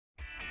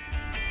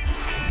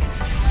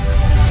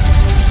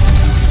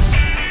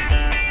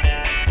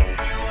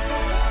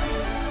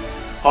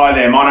Hi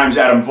there, my name's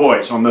Adam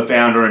Voigt. I'm the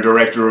founder and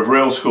director of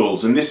Real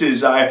Schools, and this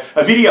is a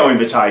video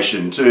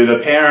invitation to the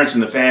parents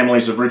and the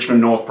families of Richmond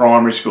North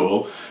Primary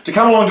School to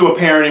come along to a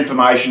parent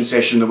information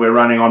session that we're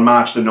running on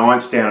March the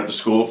 9th down at the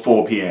school at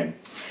 4 p.m.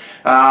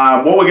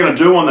 What we're going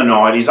to do on the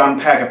night is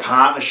unpack a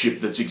partnership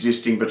that's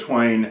existing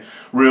between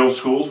Real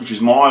Schools, which is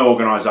my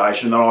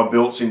organisation that I've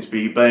built since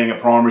being a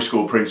primary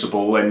school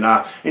principal and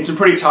in some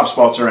pretty tough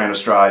spots around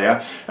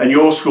Australia, and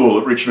your school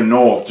at Richmond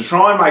North, to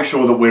try and make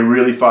sure that we're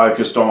really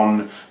focused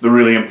on the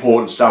really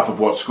important stuff of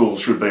what schools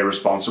should be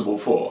responsible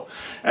for.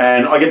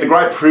 And I get the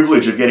great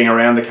privilege of getting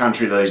around the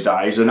country these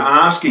days and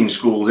asking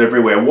schools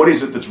everywhere, what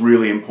is it that's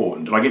really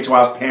important? And I get to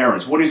ask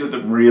parents, what is it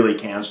that really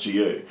counts to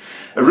you?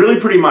 It really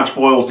pretty much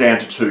boils down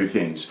to two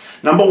things.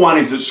 Number one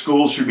is that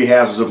schools should be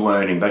houses of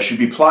learning. They should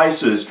be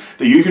places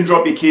that you can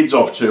drop your kids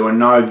off to and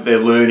know that their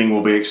learning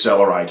will be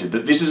accelerated.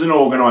 That this is an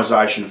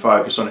organisation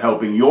focused on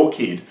helping your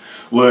kid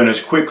learn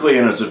as quickly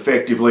and as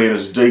effectively and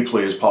as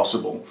deeply as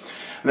possible.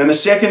 And then the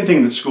second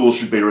thing that schools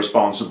should be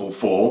responsible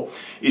for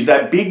is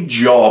that big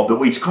job that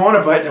we kind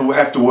of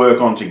have to work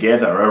on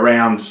together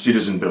around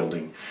citizen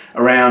building,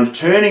 around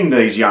turning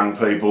these young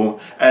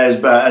people,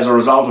 as a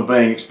result of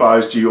being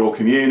exposed to your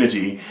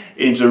community,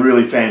 into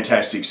really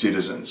fantastic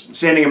citizens,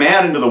 sending them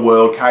out into the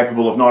world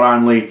capable of not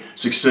only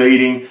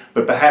succeeding,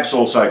 but perhaps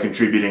also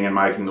contributing and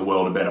making the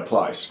world a better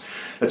place.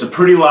 That's a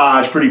pretty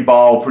large, pretty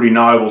bold, pretty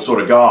noble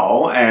sort of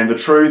goal, and the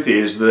truth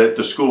is that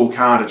the school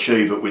can't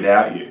achieve it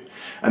without you.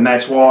 And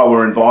that's why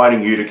we're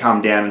inviting you to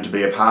come down and to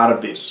be a part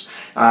of this.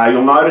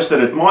 You'll notice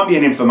that it might be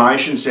an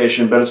information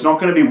session, but it's not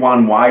going to be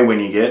one way when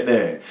you get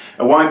there.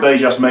 It won't be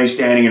just me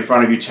standing in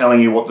front of you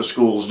telling you what the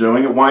school's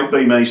doing. It won't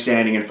be me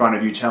standing in front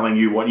of you telling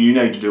you what you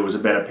need to do as a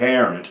better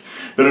parent.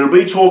 But it'll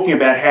be talking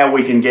about how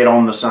we can get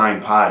on the same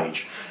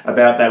page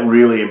about that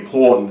really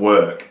important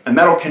work. And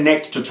that'll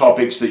connect to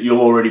topics that you'll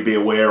already be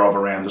aware of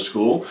around the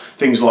school.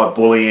 Things like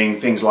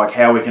bullying, things like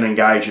how we can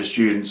engage your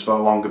students for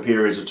longer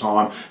periods of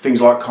time, things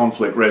like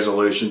conflict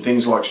resolution,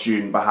 things like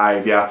student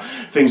behaviour,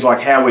 things like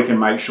how we can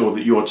make sure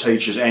that your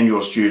teachers and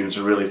your students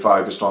are really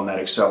focused on that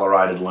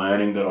accelerated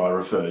learning that I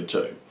referred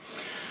to.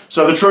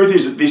 So the truth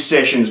is that this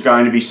session is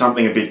going to be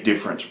something a bit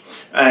different.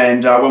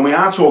 And when we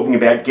are talking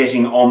about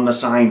getting on the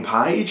same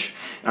page,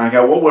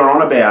 okay, what we're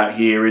on about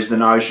here is the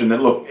notion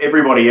that, look,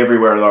 everybody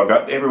everywhere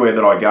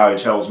that I go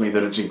tells me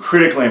that it's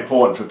critically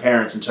important for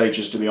parents and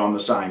teachers to be on the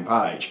same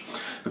page.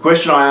 The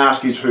question I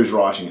ask is, who's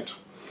writing it?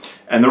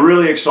 And the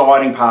really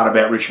exciting part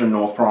about Richmond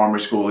North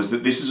Primary School is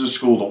that this is a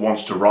school that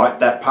wants to write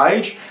that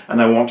page, and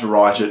they want to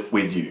write it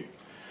with you.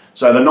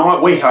 So the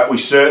night, we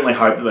certainly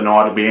hope that the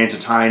night will be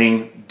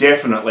entertaining.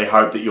 Definitely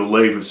hope that you'll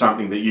leave with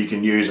something that you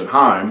can use at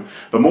home.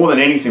 But more than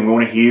anything, we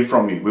want to hear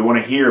from you. We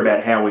want to hear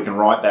about how we can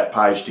write that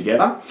page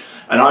together.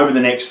 And over the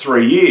next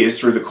 3 years,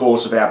 through the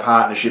course of our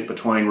partnership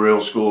between Real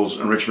Schools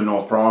and Richmond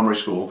North Primary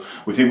School,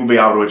 we think we'll be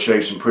able to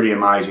achieve some pretty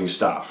amazing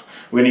stuff.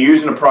 We're going to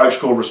use an approach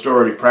called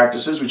Restorative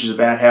Practices, which is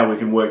about how we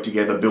can work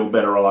together, build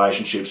better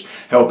relationships,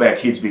 help our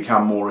kids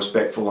become more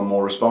respectful and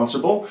more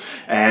responsible,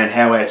 and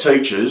how our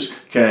teachers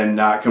can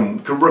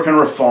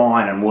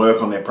refine and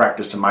work on their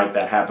practice to make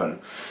that happen.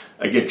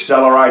 It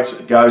accelerates,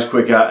 it goes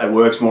quicker, it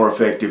works more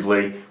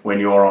effectively when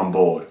you're on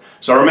board.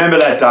 So remember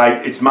that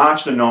date, it's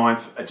March the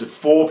 9th, it's at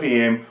 4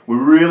 p.m. We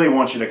really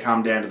want you to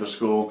come down to the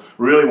school,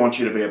 really want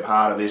you to be a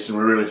part of this, and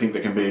we really think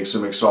there can be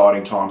some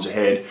exciting times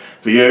ahead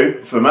for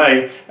you, for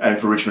me, and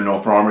for Richmond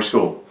North Primary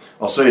School.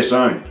 I'll see you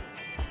soon.